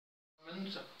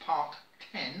part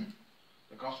 10,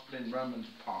 the Gospel in Romans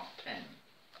part 10.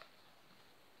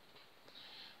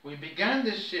 We began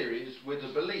this series with the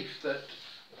belief that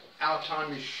our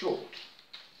time is short.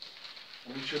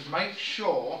 And we should make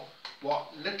sure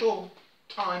what little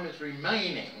time is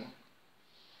remaining,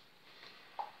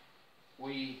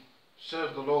 we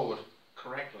serve the Lord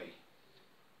correctly.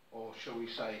 Or shall we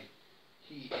say,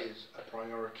 He is a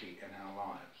priority in our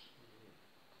lives.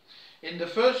 In the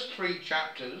first 3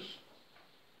 chapters,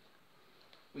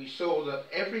 we saw that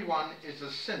everyone is a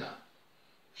sinner.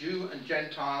 Jew and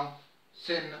Gentile,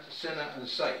 sinner and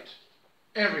saint.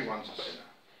 Everyone's a sinner.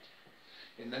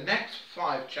 In the next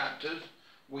 5 chapters,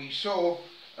 we saw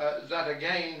that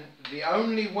again, the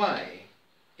only way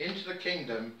into the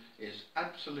kingdom is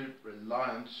absolute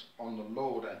reliance on the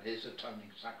Lord and His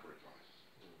atoning sacrifice.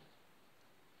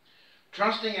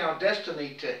 Trusting our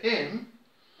destiny to Him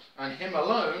and Him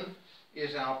alone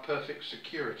is our perfect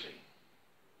security.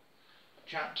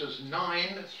 Chapters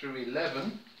 9 through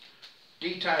 11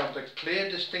 detailed the clear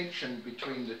distinction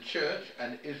between the church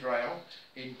and Israel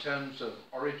in terms of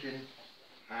origin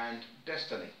and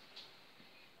destiny.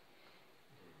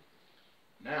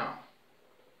 Now,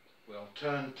 we'll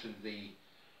turn to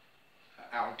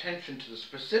our attention to the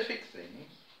specific things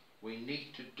we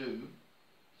need to do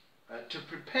to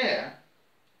prepare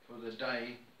for the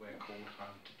day we're called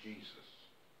home to Jesus.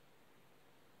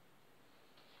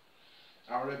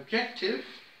 Our objective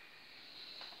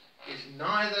is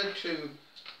neither to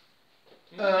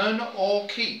earn or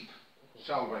keep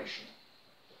salvation,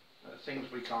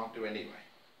 things we can't do anyway,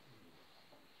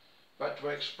 but to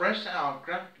express our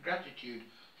gratitude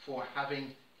for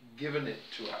having given it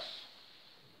to us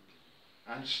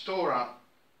and store up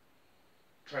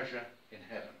treasure in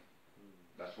heaven.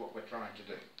 That's what we're trying to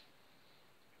do.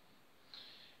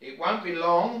 It won't be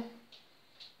long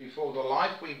before the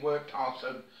life we've worked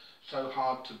so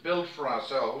hard to build for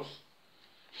ourselves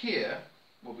here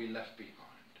will be left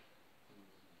behind.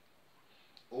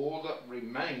 All that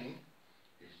remain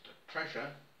is the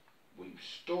treasure we've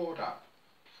stored up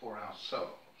for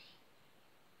ourselves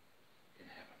in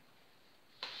heaven.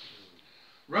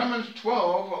 Romans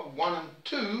 12, 1 and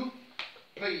 2,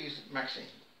 please, Maxine.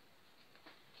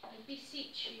 I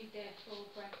beseech you, therefore,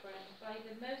 brethren, by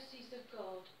the mercies of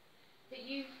God, that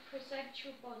you present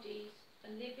your bodies a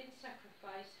living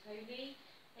sacrifice, holy,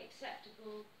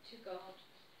 acceptable to God,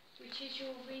 which is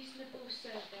your reasonable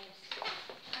service.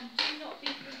 And do not be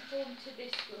conformed to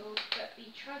this world, but be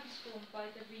transformed by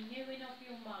the renewing of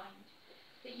your mind,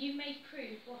 that you may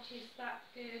prove what is that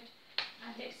good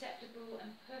and acceptable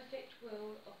and perfect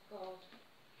will of God.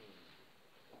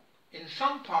 In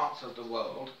some parts of the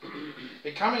world,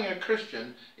 becoming a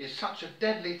Christian is such a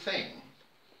deadly thing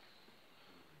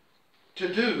to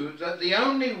do that the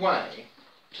only way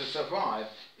to survive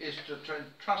is to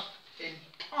trust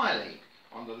entirely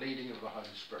on the leading of the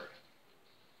Holy Spirit.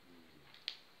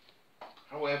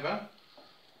 However,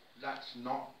 that's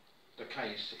not the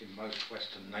case in most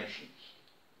Western nations.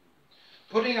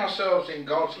 Putting ourselves in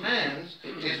God's hands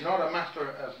is not a matter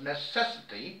of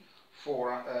necessity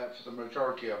for the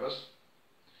majority of us.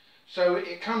 So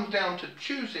it comes down to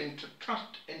choosing to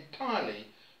trust entirely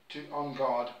on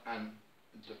God, and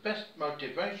the best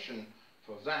motivation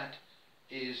for that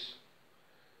is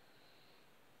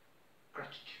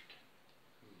gratitude.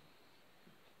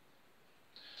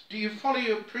 Do you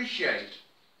fully appreciate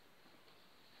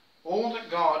all that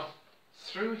God,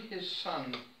 through His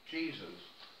Son Jesus,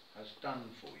 has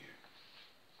done for you?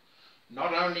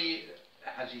 Not only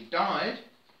has He died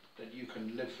that you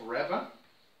can live forever,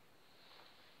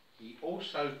 He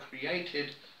also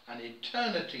created an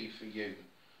eternity for you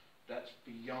that's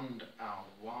beyond our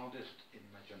wildest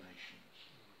imaginations.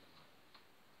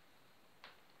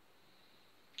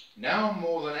 Now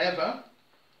more than ever,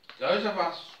 those of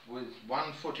us with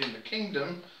one foot in the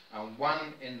kingdom and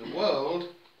one in the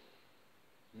world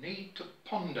need to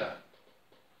ponder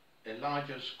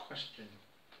Elijah's question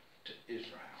to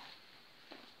Israel.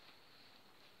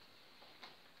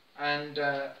 And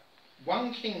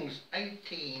 1 Kings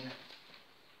 18:21a,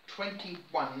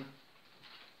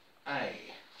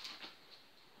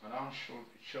 and I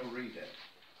shall read it.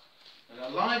 And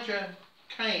Elijah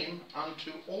came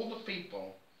unto all the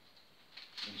people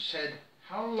and said,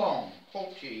 How long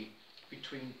halt ye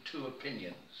between 2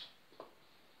 opinions?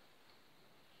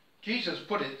 Jesus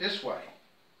put it this way.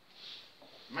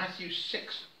 Matthew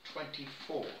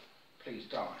 6:24. Please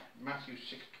die. Matthew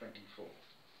 6:24.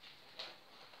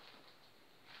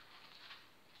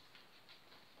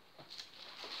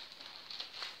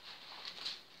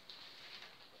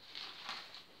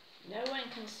 No one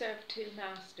can serve 2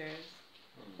 masters,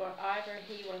 For either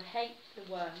he will hate the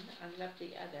one and love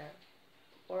the other,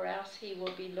 or else he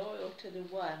will be loyal to the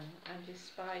one and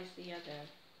despise the other.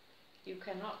 You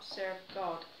cannot serve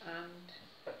God and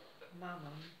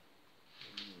mammon.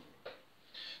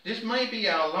 This may be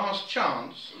our last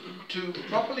chance to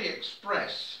properly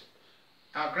express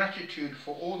our gratitude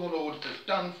for all the Lord has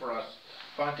done for us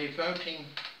by devoting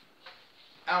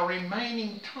our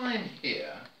remaining time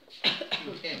here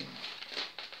to him.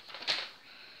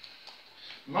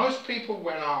 Most people,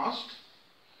 when asked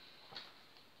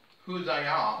who they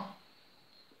are,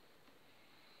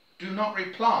 do not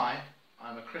reply,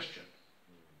 "I'm a Christian."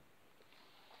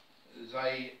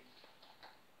 They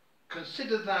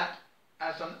consider that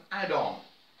as an add-on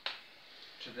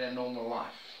to their normal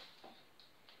life.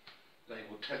 They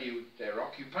will tell you their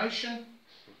occupation,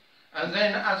 and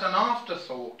then as an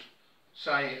afterthought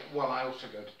say, "Well, I also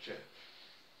go to church."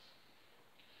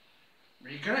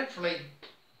 Regretfully,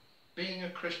 being a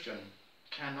Christian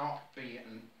cannot be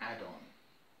an add-on.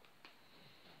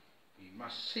 We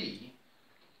must see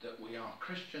that we are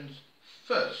Christians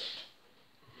first,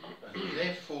 and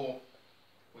therefore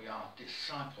we are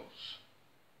disciples.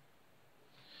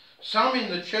 Some in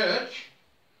the church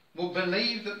will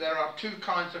believe that there are two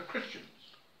kinds of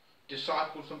Christians,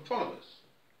 disciples and followers.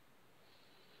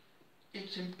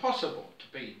 It's impossible to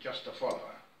be just a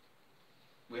follower.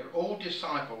 We're all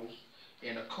disciples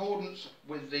in accordance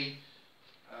with the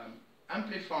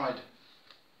amplified,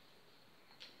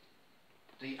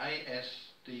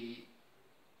 the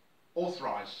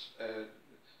authorized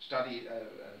study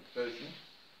version,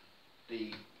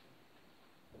 the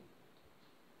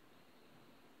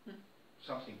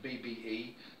something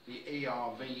BBE, the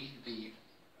ERV,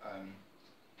 and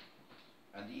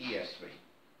the ESV.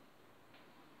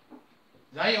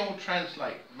 They all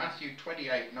translate Matthew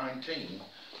 28:19.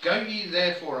 Go ye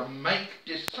therefore and make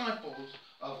disciples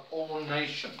of all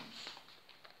nations,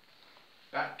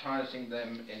 baptizing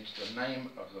them into the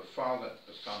name of the Father,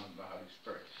 the Son, and the Holy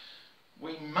Spirit.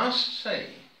 We must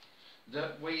say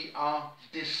that we are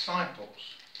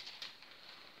disciples.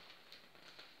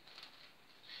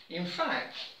 In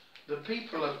fact, the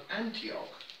people of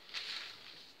Antioch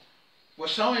were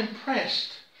so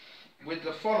impressed with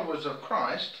the followers of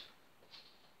Christ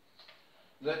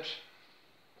that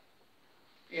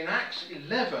in Acts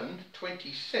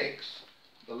 11:26,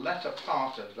 the latter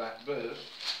part of that verse,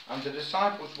 and the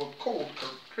disciples were called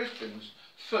Christians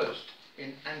first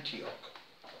in Antioch.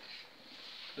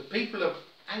 The people of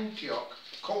Antioch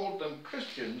called them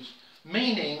Christians,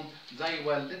 meaning they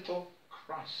were little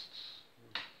Christs.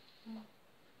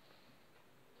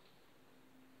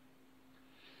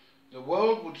 The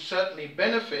world would certainly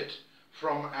benefit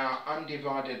from our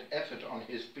undivided effort on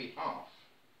his behalf.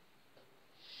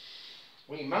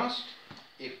 We must,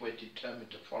 if we're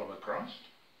determined to follow Christ,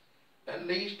 at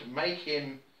least make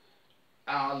him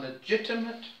our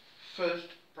legitimate first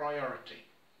priority.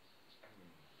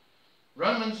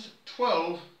 Romans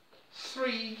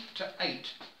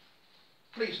 12:3-8.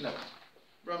 Please note,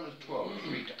 Romans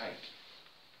 12:3-8.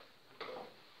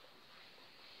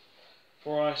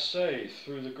 For I say,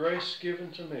 through the grace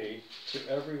given to me, to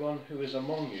everyone who is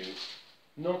among you,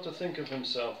 not to think of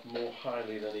himself more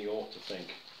highly than he ought to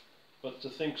think, but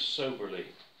to think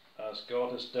soberly, as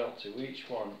God has dealt to each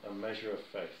one a measure of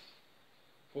faith.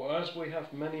 For as we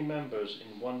have many members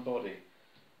in one body,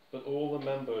 but all the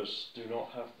members do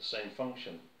not have the same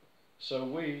function, so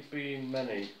we, being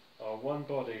many, are one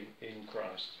body in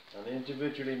Christ, and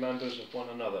individually members of one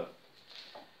another.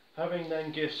 Having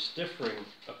then gifts differing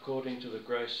according to the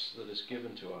grace that is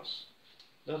given to us,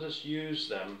 let us use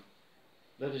them.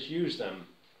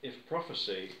 If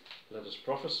prophecy, let us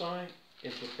prophesy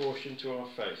in proportion to our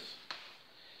faith.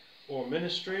 Or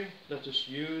ministry, let us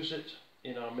use it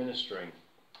in our ministering.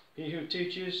 He who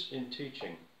teaches, in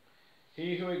teaching.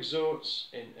 He who exhorts,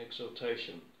 in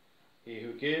exhortation. He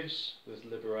who gives, with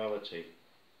liberality.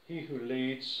 He who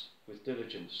leads, with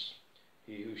diligence.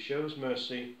 He who shows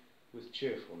mercy, with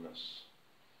cheerfulness.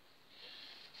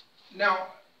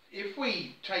 Now, if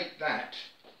we take that,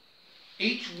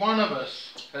 each one of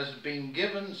us has been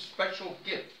given special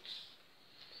gifts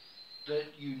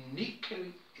that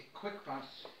uniquely equip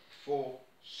us for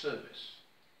service.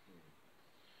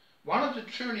 One of the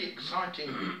truly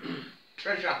exciting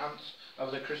treasure hunts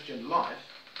of the Christian life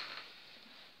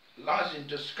lies in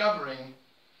discovering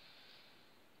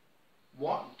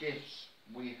what gifts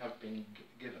we have been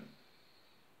given.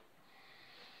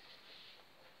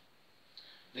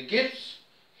 The gifts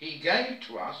he gave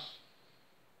to us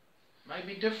may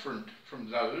be different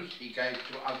from those he gave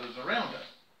to others around us.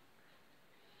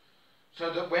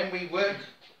 So that when we work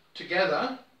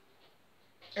together,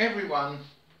 everyone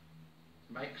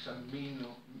makes a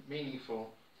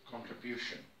meaningful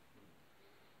contribution.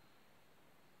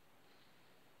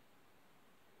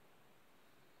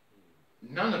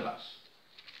 None of us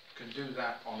can do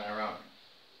that on our own.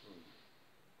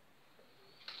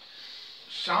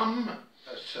 Some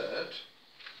assert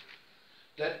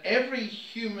that every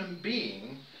human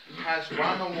being has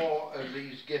one or more of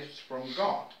these gifts from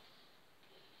God,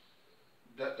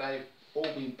 that they've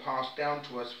all been passed down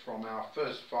to us from our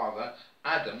first father,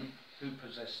 Adam, who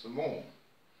possessed them all.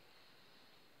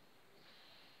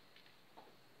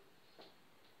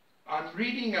 I'm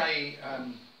reading a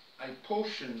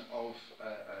portion of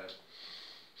a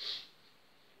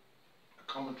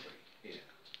commentary here.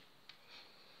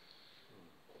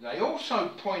 They also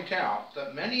point out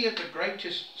that many of the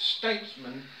greatest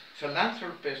statesmen,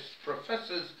 philanthropists,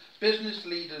 professors, business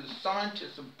leaders,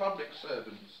 scientists and public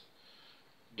servants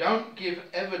don't give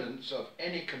evidence of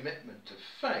any commitment to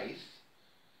faith,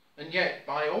 and yet,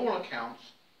 by all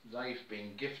accounts, they've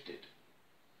been gifted.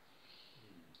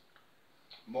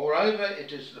 Moreover,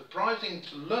 it is surprising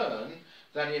to learn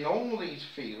that in all these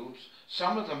fields,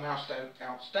 some of the most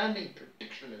outstanding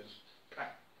practitioners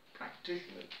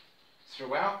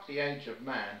throughout the age of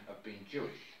man have been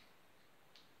Jewish.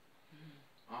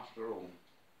 After all,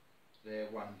 they're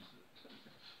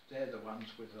the ones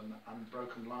with an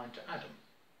unbroken line to Adam,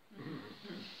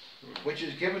 which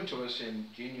is given to us in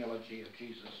genealogy of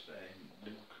Jesus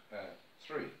in Luke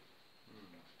 3.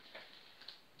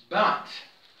 But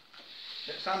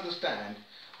let's understand,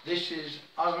 this is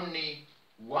only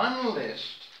one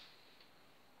list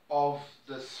of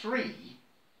the 3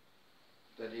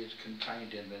 that is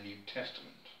contained in the New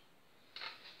Testament.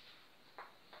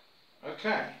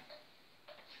 Okay.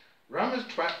 Romans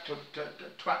chapter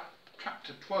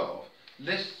 12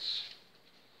 lists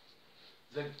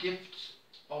the gifts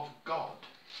of God.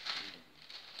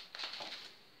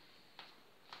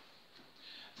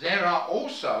 There are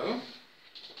also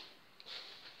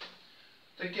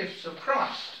the gifts of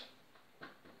Christ.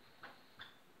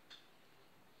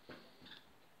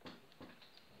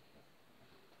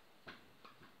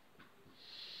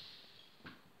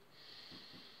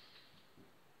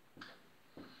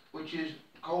 Which is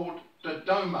called the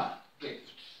Doma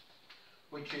gifts,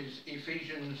 which is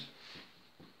Ephesians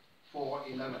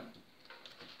 4:11.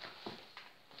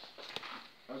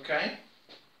 Okay?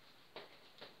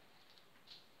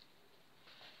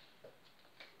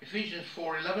 Ephesians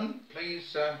 4:11,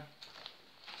 please,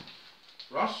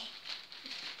 Ross.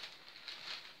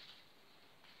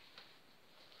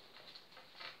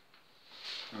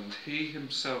 And he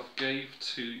himself gave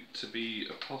to be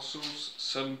apostles,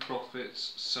 some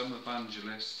prophets, some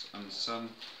evangelists, and some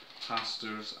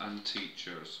pastors and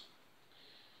teachers.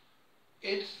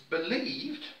 It's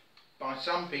believed by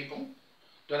some people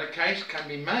that a case can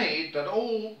be made that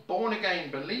all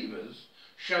born-again believers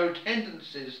show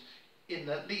tendencies in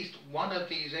at least one of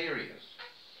these areas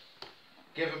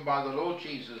given by the Lord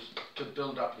Jesus to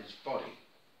build up his body.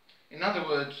 In other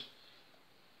words,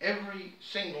 every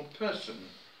single person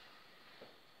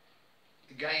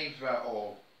gave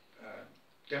or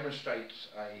demonstrates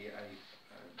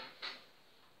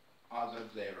either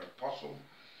their apostle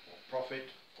or prophet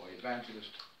or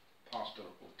evangelist, pastor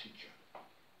or teacher.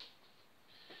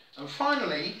 And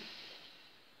finally,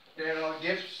 there are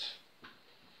gifts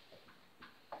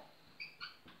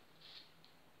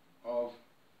of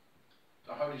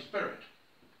the Holy Spirit,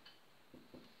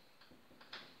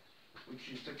 which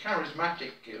is the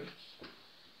charismatic gifts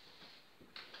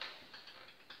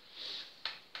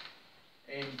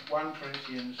in 1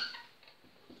 Corinthians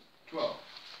 12.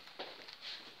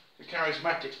 The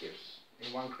charismatic gifts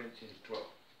in 1 Corinthians 12.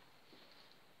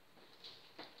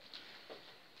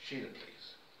 Sheila,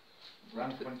 please.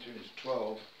 1 Corinthians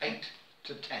 12, 8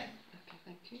 to 10. Okay,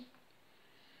 thank you.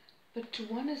 But to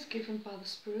one is given by the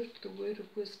Spirit the word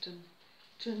of wisdom,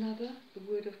 to another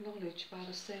the word of knowledge by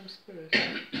the same Spirit,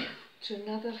 to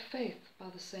another faith by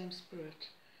the same Spirit,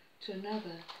 to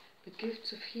another the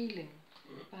gifts of healing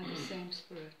by the same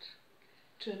Spirit,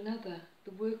 to another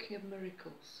the working of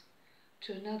miracles,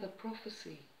 to another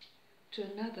prophecy, to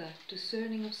another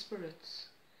discerning of spirits,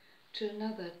 to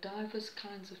another divers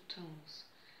kinds of tongues,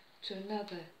 to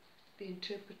another the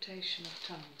interpretation of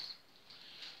tongues.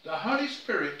 The Holy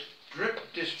Spirit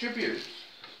distributes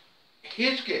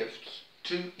his gifts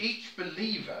to each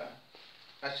believer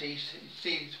as he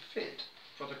sees fit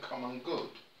for the common good.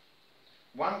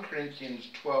 1 Corinthians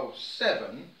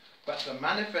 12:7, but the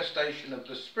manifestation of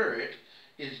the Spirit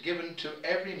is given to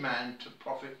every man to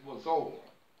profit withal.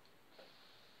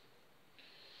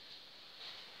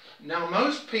 Now,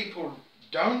 most people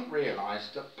don't realise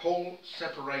that Paul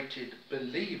separated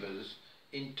believers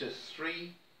into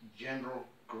three general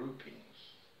groupings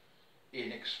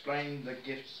in explaining the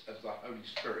gifts of the Holy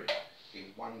Spirit in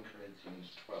 1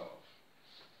 Corinthians 12.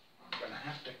 I'm going to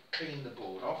have to clean the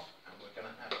board off, and we're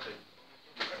going to have to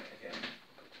look at it again.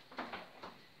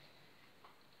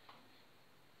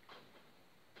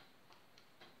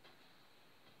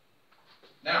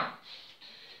 Now,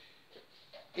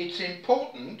 it's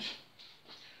important.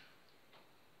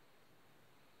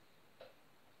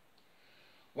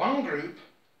 One group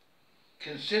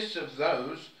consists of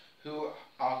those who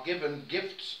are given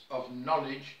gifts of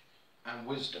knowledge and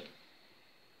wisdom.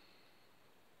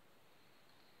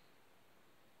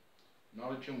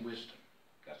 Knowledge and wisdom.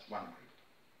 That's one group.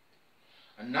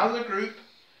 Another group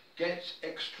gets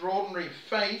extraordinary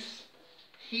faith,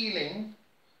 healing,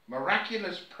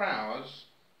 miraculous powers,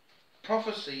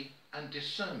 prophecy and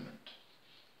discernment.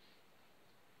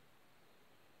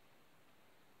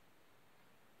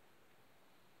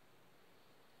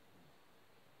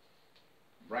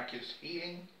 Miraculous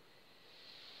healing,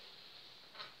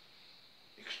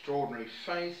 extraordinary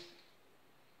faith,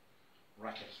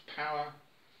 miraculous power,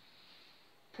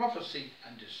 prophecy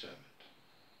and discernment.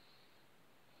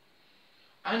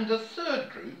 And the third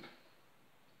group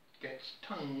gets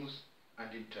tongues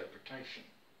and interpretation.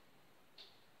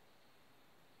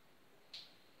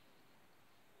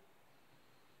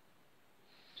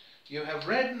 You have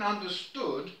read and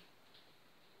understood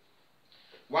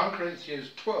 1 Corinthians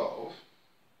 12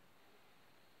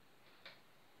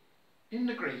 in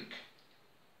the Greek.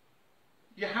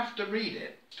 You have to read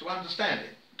it to understand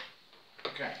it.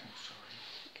 Okay.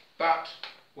 But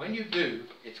when you do,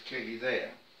 it's clearly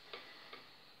there.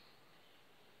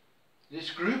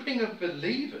 This grouping of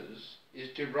believers is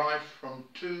derived from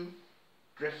two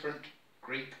different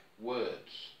Greek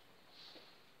words.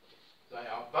 They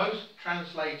are both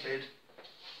translated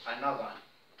another.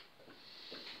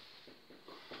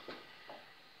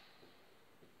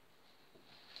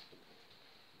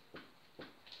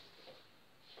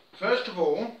 First of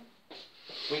all,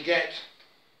 we get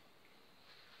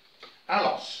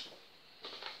allos.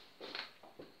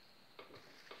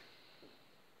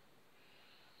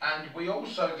 And we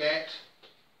also get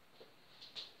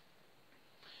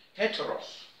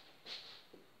heteros.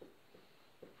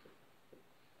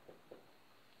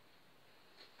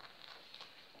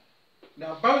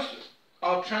 Now both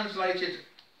are translated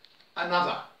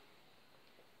another.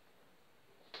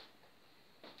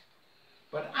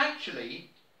 But actually,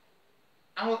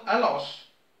 allos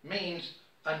means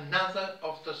another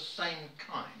of the same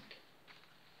kind.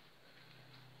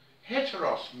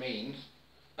 Heteros means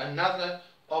another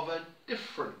of a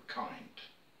different kind.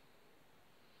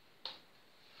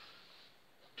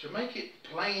 To make it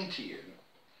plain to you,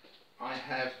 I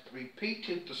have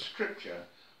repeated the scripture,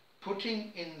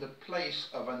 putting in the place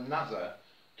of another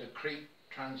the Greek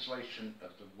translation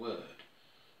of the word.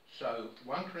 So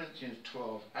 1 Corinthians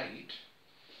 12:8,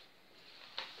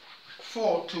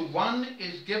 for to one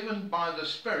is given by the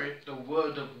Spirit the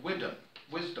word of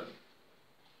wisdom,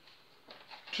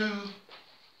 to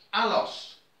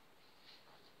allos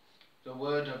the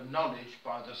word of knowledge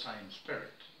by the same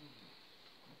Spirit,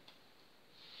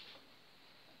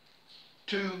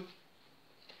 to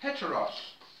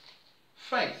heteros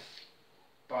faith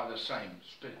by the same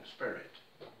Spirit,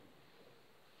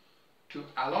 to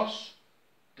allos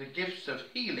the gifts of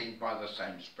healing by the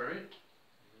same Spirit,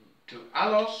 to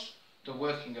allos the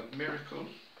working of miracles,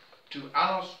 to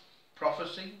allos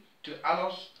prophecy, to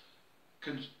allos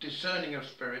discerning of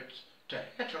spirits, to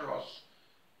heteros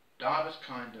divers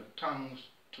kind of tongues,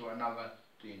 to another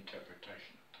the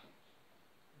interpretation of tongues.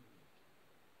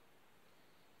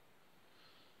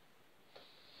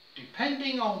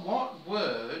 Depending on what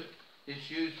word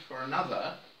is used for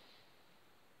another,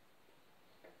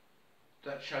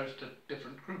 that shows the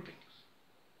different groupings.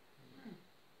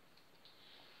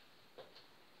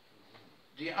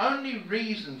 The only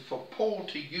reason for Paul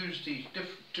to use these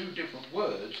two different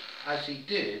words, as he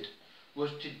did,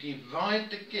 was to divide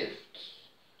the gifts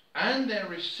and their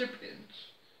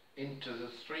recipients into the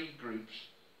three groups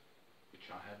which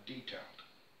I have detailed.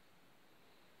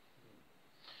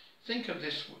 Think of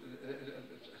it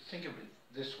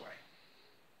this way.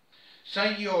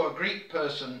 Say you're a Greek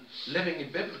person living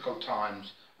in biblical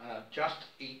times and have just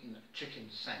eaten a chicken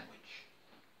sandwich.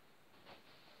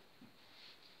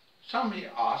 Somebody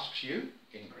asks you,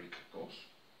 in Greek of course,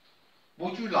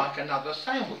 would you like another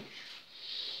sandwich?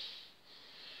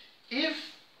 If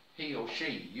he or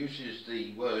she uses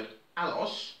the word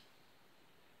allos,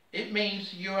 it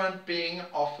means you are being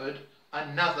offered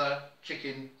another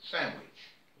chicken sandwich.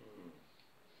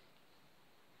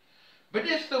 But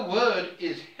if the word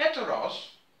is heteros,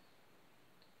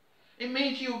 It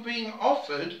means you're being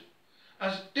offered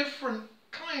a different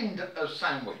kind of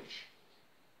sandwich.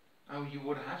 Oh, you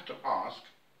would have to ask,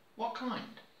 what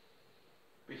kind?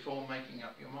 Before making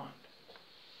up your mind.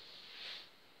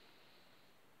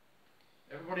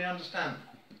 Everybody understand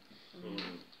that?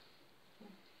 Mm.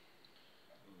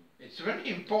 It's very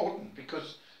important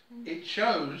because it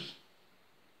shows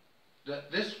that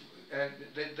this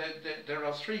there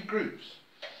are three groups,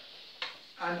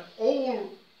 and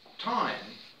all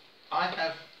time I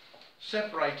have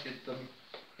separated them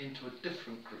into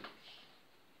different groups,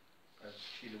 as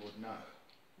Sheila would know,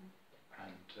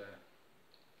 and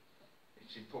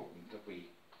it's important that we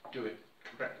do it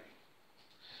correctly.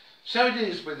 So it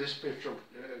is with the spiritual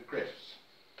gifts.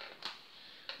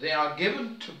 They are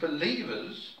given to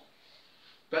believers,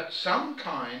 but some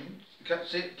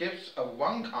gifts of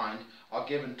one kind are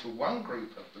given to one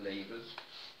group of believers,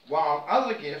 while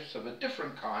other gifts of a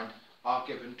different kind are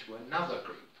given to another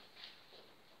group.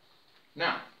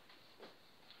 Now,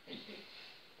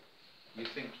 you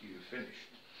think you've finished.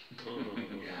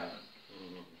 You haven't.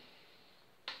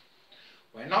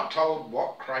 We're not told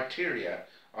what criteria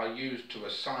are used to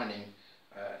assigning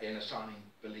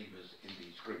believers in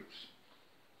these groups.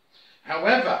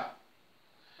 However,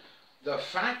 the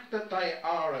fact that they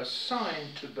are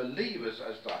assigned to believers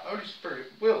as the Holy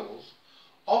Spirit wills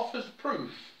offers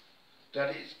proof that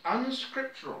it's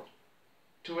unscriptural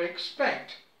to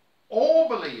expect all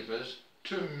believers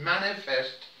to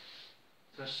manifest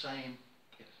the same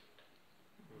gift.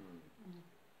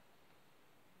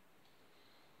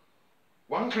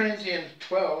 1 Corinthians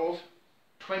 12:29.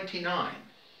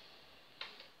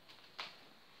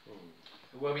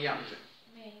 Where are we up to?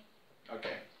 Me.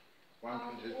 Okay. 1 Are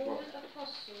Corinthians all 12.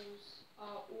 apostles,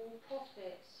 are all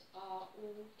prophets, are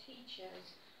all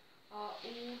teachers, are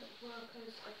all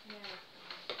workers of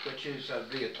miracles? Which is a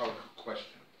rhetorical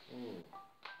question.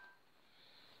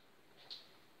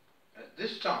 At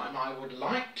this time, I would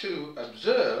like to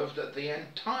observe that the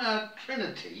entire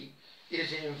Trinity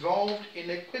is involved in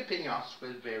equipping us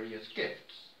with various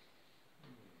gifts.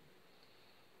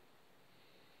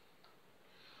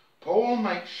 Paul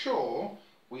makes sure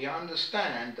we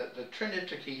understand that the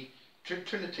Trinity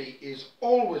is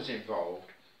always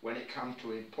involved when it comes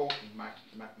to important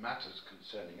matters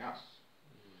concerning us.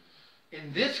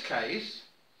 In this case,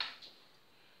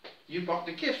 you've got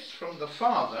the gifts from the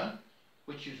Father,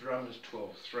 which is Romans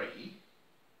 12:3.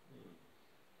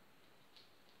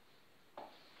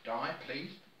 Di,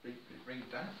 please, read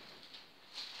that.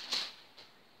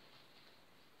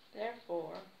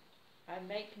 Therefore, I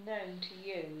make known to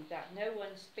you that no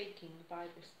one speaking by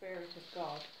the Spirit of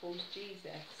God calls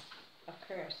Jesus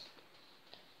accursed,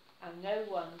 and no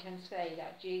one can say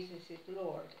that Jesus is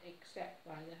Lord except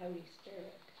by the Holy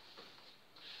Spirit.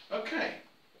 Okay.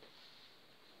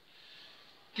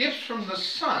 Gifts from the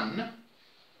Son,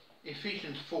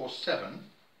 Ephesians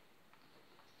 4:7.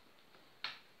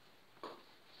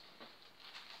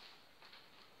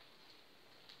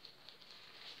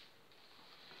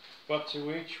 But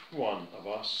to each one of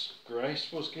us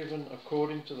grace was given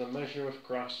according to the measure of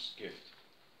Christ's gift.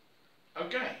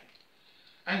 Okay.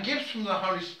 And gifts from the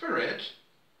Holy Spirit,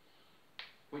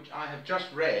 which I have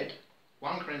just read,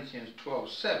 1 Corinthians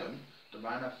 12:7, the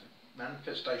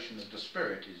manifestation of the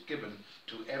Spirit is given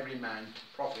to every man to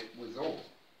profit withal.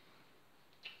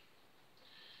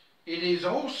 It is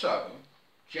also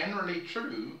generally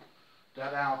true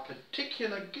that our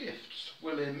particular gifts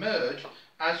will emerge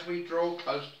as we draw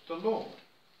close to the Lord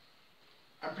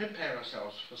and prepare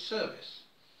ourselves for service.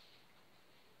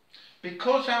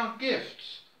 Because our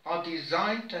gifts are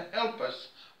designed to help us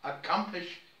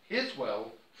accomplish His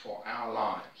will for our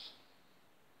lives.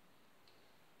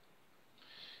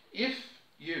 If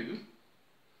you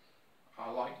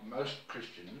are like most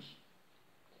Christians,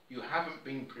 you haven't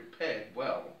been prepared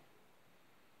well.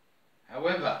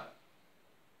 However,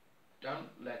 don't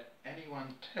let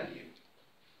anyone tell you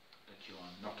that you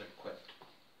are not equipped.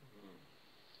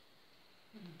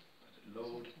 But the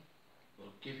Lord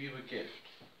will give you a gift,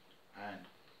 and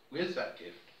with that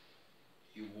gift,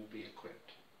 you will be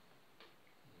equipped.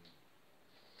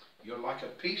 You're like a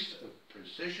piece of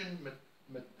precision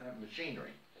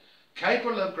machinery,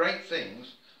 capable of great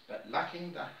things, but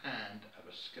lacking the hand of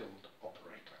a skilled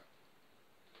operator.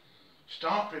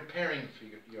 Start preparing for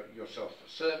yourself for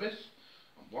service,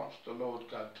 and watch the Lord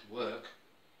go to work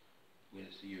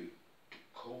with you to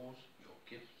cause your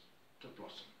gifts to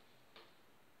blossom.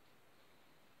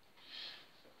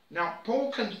 Now,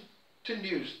 Paul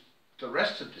continues the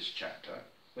rest of this chapter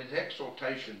with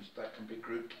exhortations that can be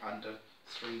grouped under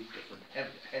three different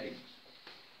headings.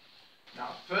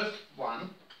 Now, first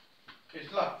one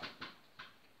is love.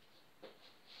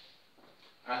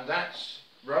 And that's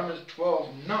Romans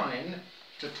 12:9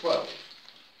 to 12.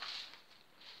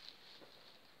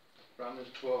 Romans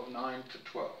 12:9 to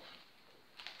 12.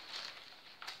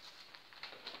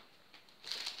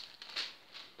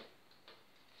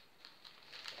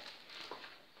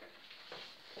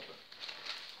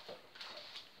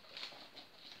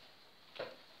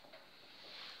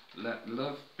 Let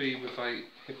love be without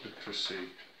hypocrisy.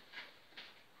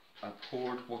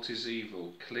 Abhor what is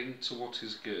evil, cling to what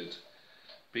is good.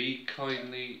 Be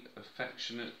kindly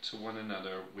affectionate to one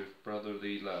another with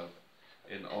brotherly love,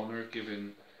 in honour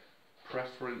giving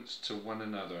preference to one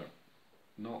another,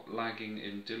 not lagging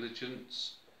in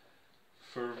diligence,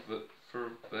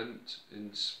 fervent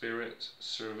in spirit,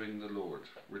 serving the Lord,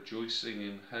 rejoicing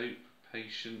in hope,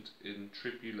 patient in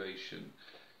tribulation,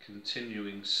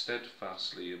 continuing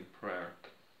steadfastly in prayer.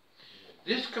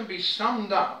 This can be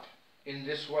summed up in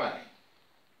this way.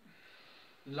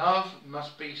 Love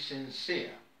must be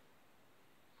sincere.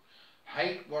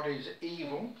 Hate what is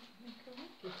evil.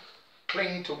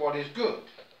 Cling to what is good.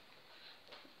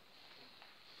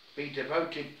 Be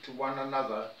devoted to one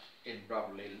another in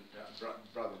brotherly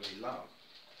love.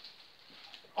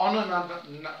 Honour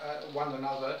one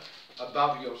another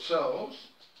above yourselves.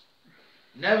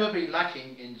 Never be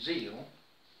lacking in zeal.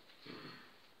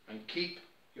 And keep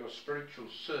your spiritual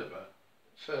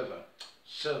fervour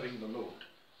serving the Lord.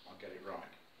 I'll get it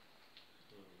right.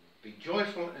 Be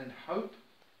joyful in hope,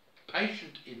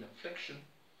 patient in affliction,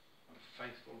 and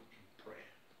faithful in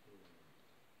prayer.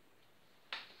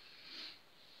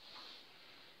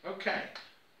 Okay,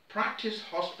 practice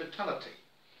hospitality,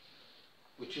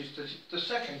 which is the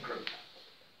second group.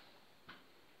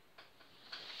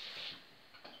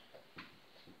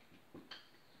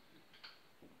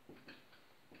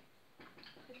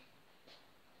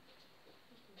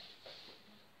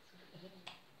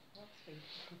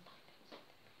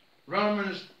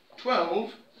 Romans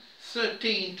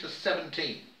 12:13 to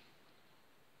 17.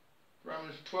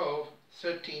 Romans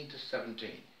 12:13 to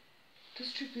 17.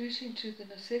 Distributing to the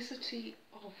necessity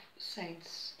of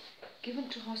saints, given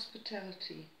to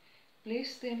hospitality,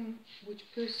 bless them which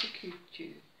persecute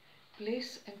you,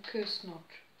 bless and curse not.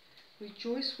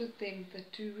 Rejoice with them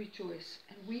that do rejoice,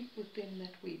 and weep with them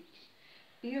that weep.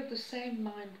 Be of the same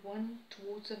mind one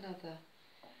towards another.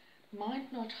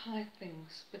 Mind not high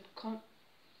things, but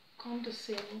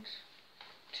condescend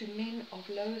to men of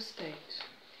low estate.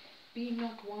 Be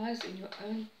not wise in your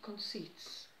own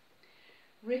conceits.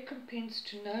 Recompense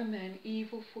to no man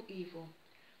evil for evil.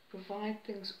 Provide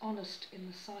things honest in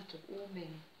the sight of all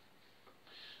men.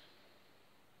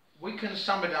 We can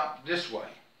sum it up this way.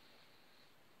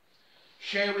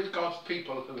 Share with God's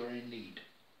people who are in need.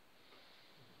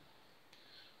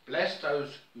 Bless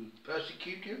those who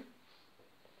persecute you.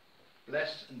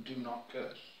 Bless and do not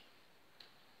curse.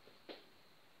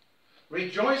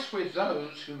 Rejoice with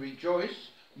those who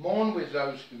rejoice. Mourn with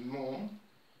those who mourn.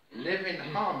 Live in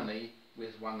harmony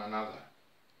with one another.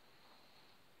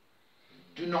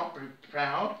 Do not be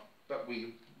proud, but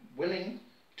be willing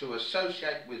to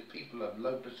associate with people of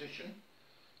low position.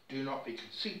 Do not be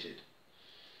conceited.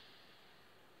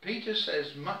 Peter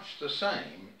says much the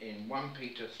same in 1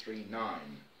 Peter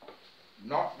 3:9.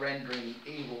 Not rendering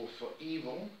evil for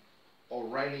evil, or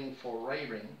railing for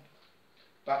railing,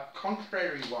 but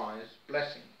contrariwise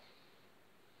blessing,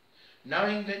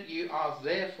 knowing that you are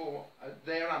therefore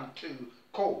thereunto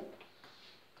called,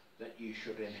 that you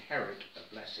should inherit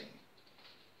a blessing.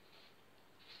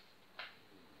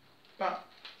 But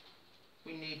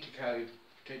we need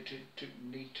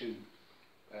to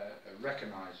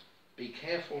recognise, be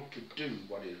careful to do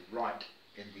what is right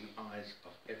in the eyes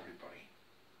of everybody.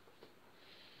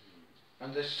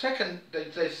 And the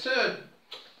third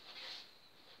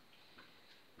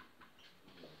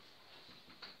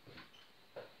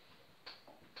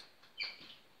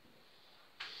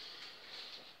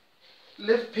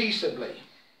live peaceably,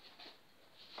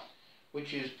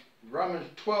 which is Romans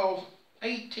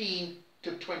 12:18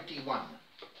 to 21.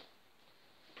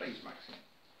 Please, Maxine.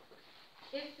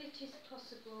 If it is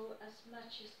possible, as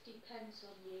much as depends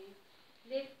on you,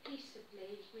 live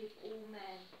peaceably with all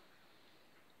men.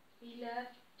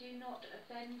 Beloved, do not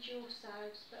avenge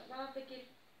yourselves, but rather give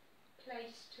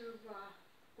place to wrath.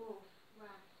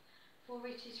 For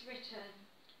it is written,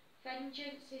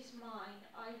 vengeance is mine,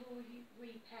 I will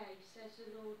repay, says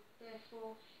the Lord.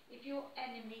 Therefore, if your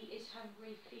enemy is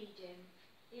hungry, feed him.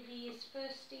 If he is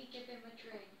thirsty, give him a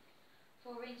drink.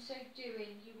 For in so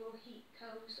doing, you will heap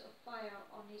coals of fire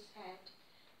on his head.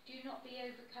 Do not be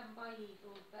overcome by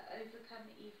evil, but overcome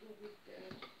evil with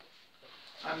good.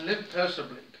 And live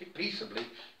peaceably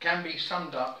can be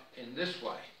summed up in this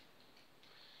way.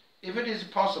 if it is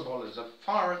possible, as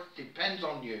far as it depends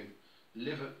on you,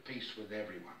 live at peace with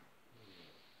everyone.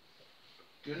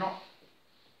 Do not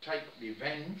take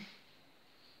revenge,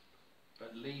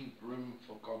 but leave room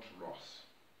for God's wrath.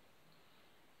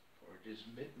 For it is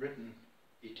written,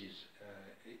 it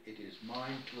is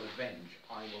mine to avenge,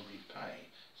 I will repay,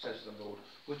 says the Lord,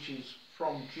 which is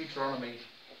from Deuteronomy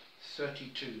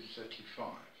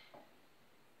 32:35.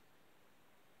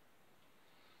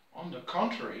 On the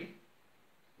contrary,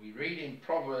 we read in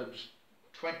Proverbs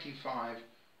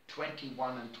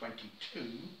 25:21 and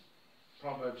 22,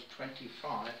 Proverbs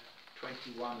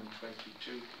 25:21 and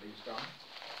 22, please, Don.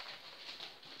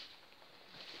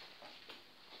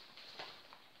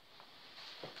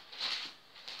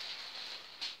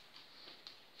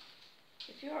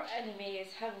 If your enemy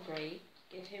is hungry,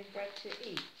 give him bread to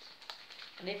eat,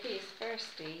 and if he is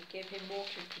thirsty, give him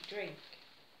water to drink.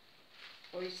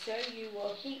 For so you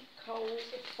will heap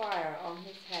coals of fire on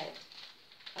his head,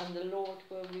 and the Lord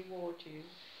will reward you.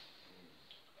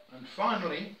 And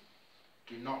finally,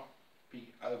 do not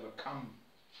be overcome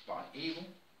by evil,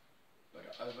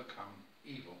 but overcome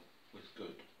evil with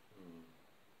good.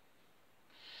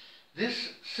 This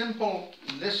simple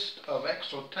list of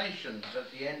exhortations at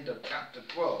the end of chapter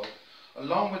 12,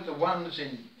 along with the ones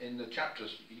in the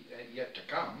chapters yet to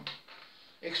come,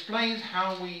 explains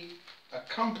how we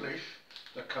accomplish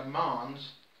the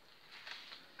commands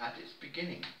at its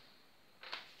beginning.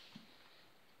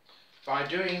 By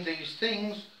doing these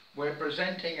things, we're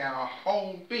presenting our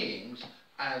whole beings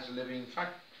as living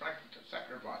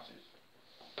sacrifices.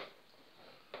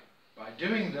 By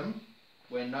doing them,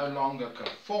 we're no longer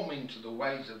conforming to the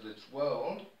ways of this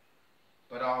world,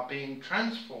 but are being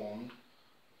transformed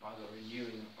by the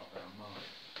renewing of our minds.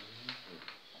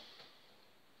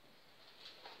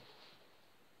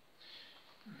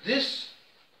 This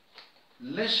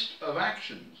list of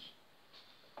actions,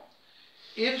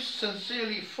 if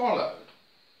sincerely followed,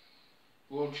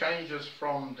 will change us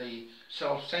from the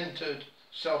self-centered,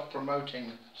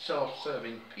 self-promoting,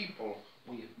 self-serving people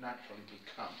we have naturally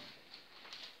become,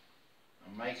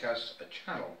 and make us a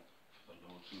channel for the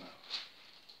Lord's love.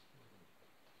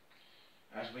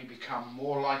 As we become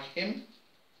more like him,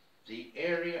 the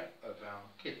area of our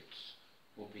gifts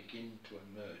will begin to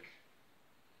emerge.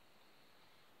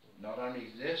 Not only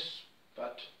this,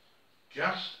 but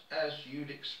just as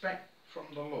you'd expect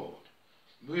from the Lord,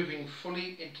 moving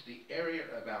fully into the area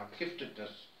of our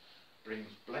giftedness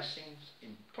brings blessings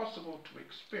impossible to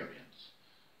experience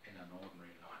in an ordinary